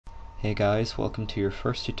Hey guys, welcome to your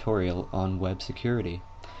first tutorial on web security.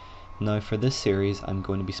 Now for this series I'm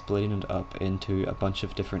going to be splitting it up into a bunch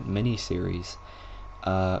of different mini-series.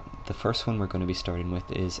 The first one we're going to be starting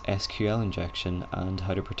with is SQL injection and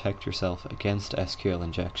how to protect yourself against SQL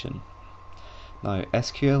injection. Now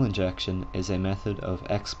SQL injection is a method of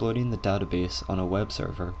exploiting the database on a web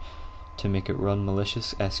server to make it run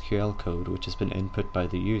malicious SQL code which has been input by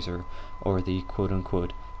the user or the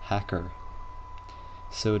quote-unquote hacker.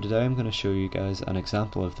 So today I'm going to show you guys an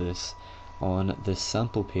example of this on this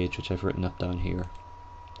sample page which I've written up down here.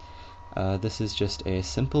 This is just a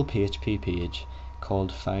simple PHP page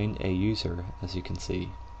called find a user, as you can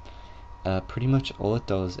see. Pretty much all it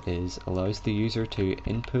does is allows the user to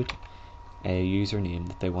input a username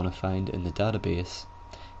that they want to find in the database.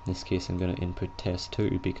 In this case I'm going to input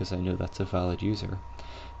test2 because I know that's a valid user,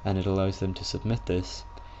 and it allows them to submit this,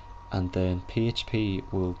 and then PHP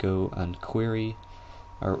will go and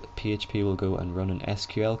run an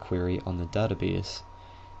SQL query on the database,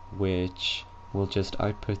 which will just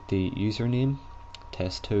output the username,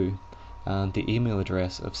 test2, and the email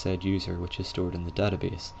address of said user, which is stored in the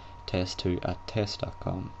database,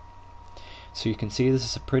 test2@test.com. So you can see this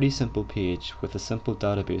is a pretty simple page with a simple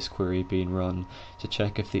database query being run to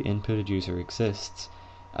check if the inputted user exists,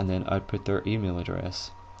 and then output their email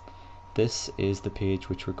address. This is the page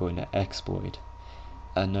which we're going to exploit.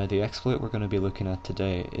 And now the exploit we're going to be looking at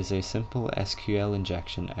today is a simple SQL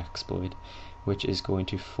injection exploit which is going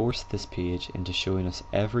to force this page into showing us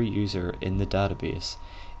every user in the database.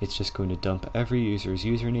 It's just going to dump every user's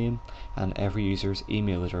username and every user's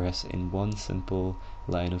email address in one simple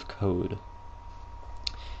line of code.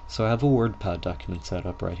 So I have a WordPad document set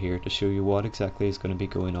up right here to show you what exactly is going to be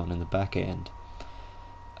going on in the back end.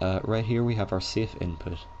 Right here we have our safe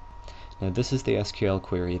input. Now this is the SQL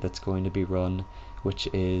query that's going to be run, which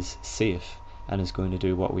is safe and is going to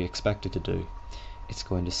do what we expect it to do. It's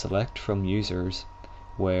going to select from users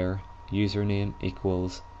where username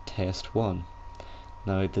equals test1.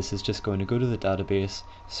 Now this is just going to go to the database,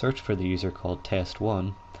 search for the user called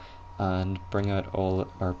test1, and bring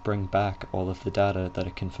back all of the data that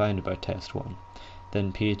it can find about test1.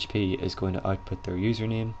 Then PHP is going to output their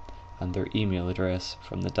username and their email address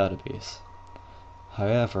from the database.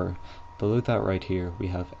 However, below that right here we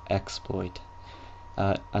have exploit.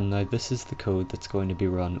 And now this is the code that's going to be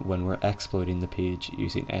run when we're exploiting the page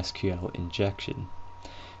using SQL injection.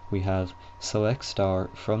 We have select star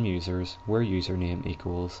from users where username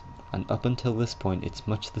equals, and up until this point it's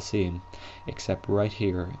much the same, except right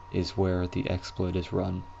here is where the exploit is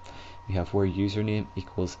run. We have where username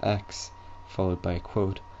equals x followed by a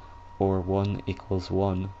quote, or 1 equals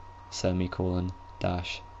 1 semicolon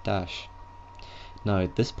dash dash. Now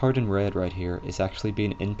this part in red right here is actually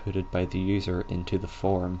being inputted by the user into the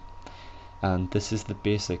form, and this is the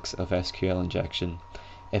basics of SQL injection.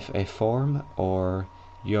 If a form or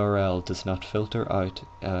URL does not filter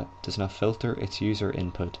its user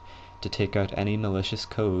input to take out any malicious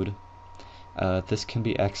code, this can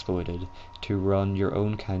be exploited to run your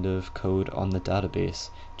own kind of code on the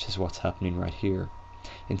database, which is what's happening right here.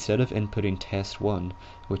 Instead of inputting test1,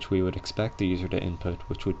 which we would expect the user to input,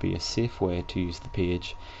 which would be a safe way to use the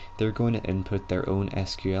page, they're going to input their own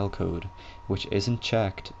SQL code, which isn't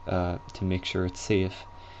checked to make sure it's safe,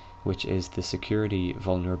 which is the security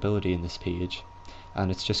vulnerability in this page, and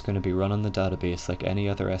it's just going to be run on the database like any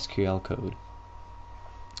other SQL code.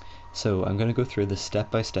 So I'm going to go through this step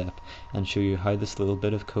by step and show you how this little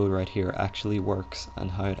bit of code right here actually works and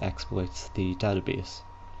how it exploits the database.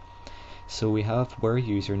 So we have where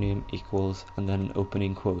username equals and then an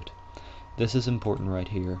opening quote. This is important right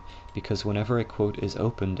here because whenever a quote is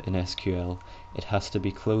opened in SQL, it has to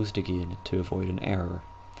be closed again to avoid an error.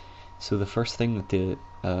 So the first thing that the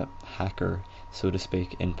hacker, so to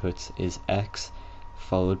speak, inputs is x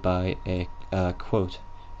followed by a quote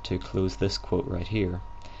to close this quote right here.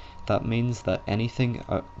 That means that anything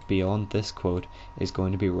beyond this quote is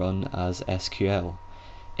going to be run as SQL.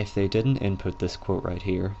 If they didn't input this quote right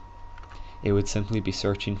here, it would simply be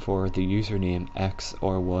searching for the username x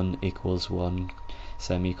or 1 equals 1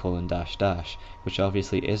 semicolon dash dash, which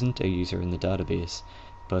obviously isn't a user in the database,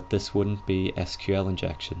 but this wouldn't be SQL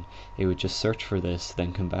injection. It would just search for this,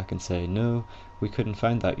 then come back and say, no, we couldn't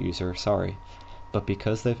find that user, sorry. But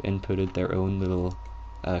because they've inputted their own little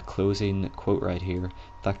closing quote right here,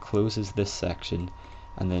 that closes this section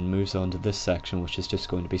and then moves on to this section, which is just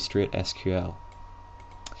going to be straight SQL.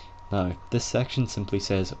 Now, this section simply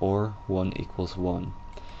says or 1 equals 1.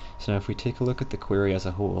 So now if we take a look at the query as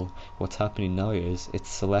a whole, what's happening now is it's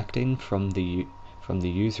selecting from the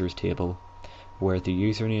users table where the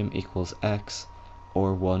username equals x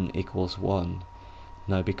or 1 equals 1.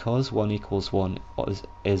 Now because 1 equals 1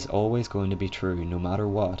 is always going to be true, no matter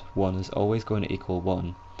what, 1 is always going to equal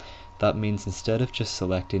 1. That means instead of just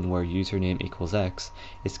selecting where username equals x,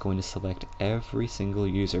 it's going to select every single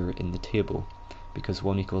user in the table, because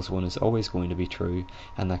 1 equals 1 is always going to be true,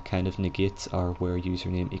 and that kind of negates our where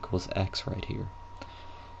username equals x right here.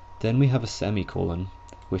 Then we have a semicolon,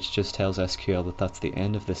 which just tells SQL that that's the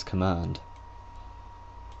end of this command.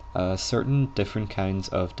 Certain different kinds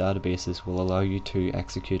of databases will allow you to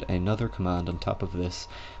execute another command on top of this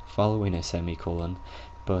following a semicolon,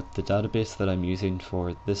 but the database that I'm using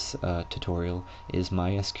for this tutorial is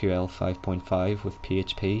MySQL 5.5 with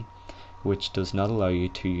PHP, which does not allow you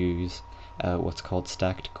to use what's called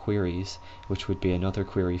stacked queries, which would be another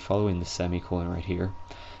query following the semicolon right here.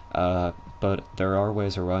 But there are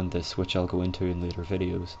ways around this, which I'll go into in later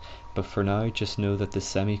videos. But for now, just know that the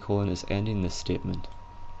semicolon is ending this statement.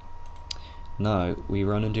 Now, we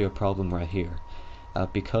run into a problem right here.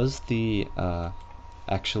 Because the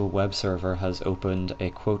actual web server has opened a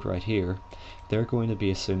quote right here, they're going to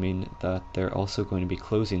be assuming that they're also going to be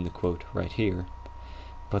closing the quote right here.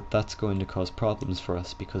 But that's going to cause problems for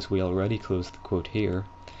us because we already closed the quote here,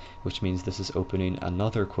 which means this is opening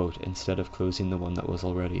another quote instead of closing the one that was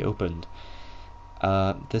already opened.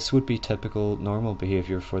 This would be typical normal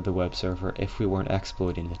behavior for the web server if we weren't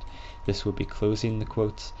exploiting it. This would be closing the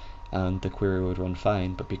quotes and the query would run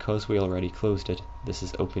fine, but because we already closed it, this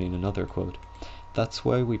is opening another quote. That's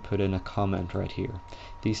why we put in a comment right here.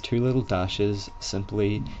 These two little dashes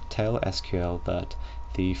simply tell SQL that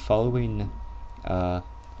the following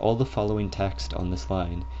all the following text on this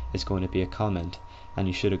line is going to be a comment, and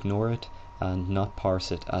you should ignore it and not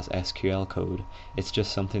parse it as SQL code. It's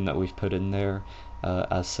just something that we've put in there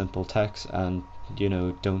as simple text, and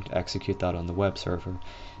don't execute that on the web server.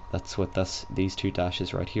 That's what these two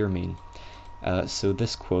dashes right here mean. So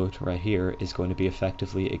this quote right here is going to be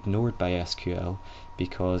effectively ignored by SQL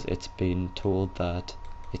because it's been told that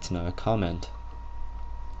it's now a comment.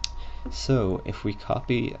 So if we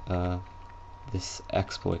copy this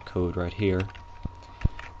exploit code right here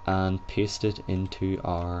and paste it into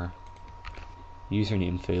our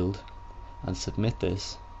username field and submit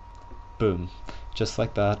this, boom, just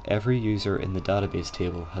like that, every user in the database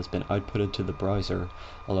table has been outputted to the browser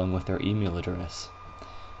along with their email address.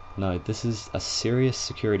 Now, this is a serious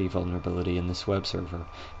security vulnerability in this web server,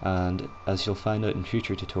 and as you'll find out in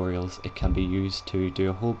future tutorials, it can be used to do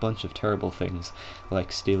a whole bunch of terrible things,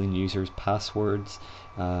 like stealing users' passwords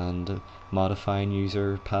and modifying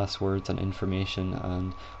user passwords and information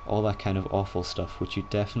and all that kind of awful stuff, which you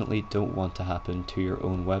definitely don't want to happen to your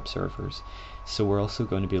own web servers. So we're also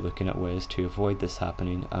going to be looking at ways to avoid this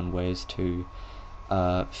happening and ways to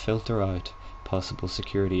filter out possible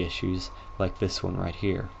security issues like this one right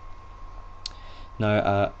here.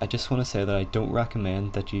 Now, I just want to say that I don't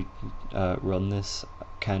recommend that you run this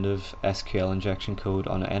kind of SQL injection code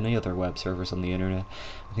on any other web servers on the internet.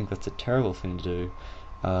 I think that's a terrible thing to do.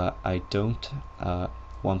 I don't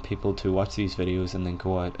want people to watch these videos and then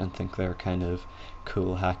go out and think they're kind of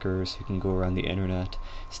cool hackers who can go around the internet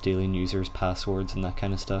stealing users' passwords and that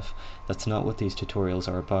kind of stuff. That's not what these tutorials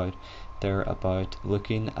are about. They're about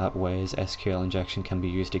looking at ways SQL injection can be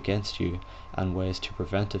used against you and ways to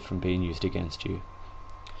prevent it from being used against you.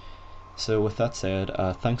 So with that said,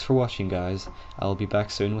 thanks for watching, guys. I'll be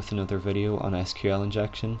back soon with another video on SQL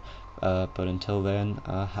injection, but until then,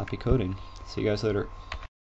 happy coding. See you guys later.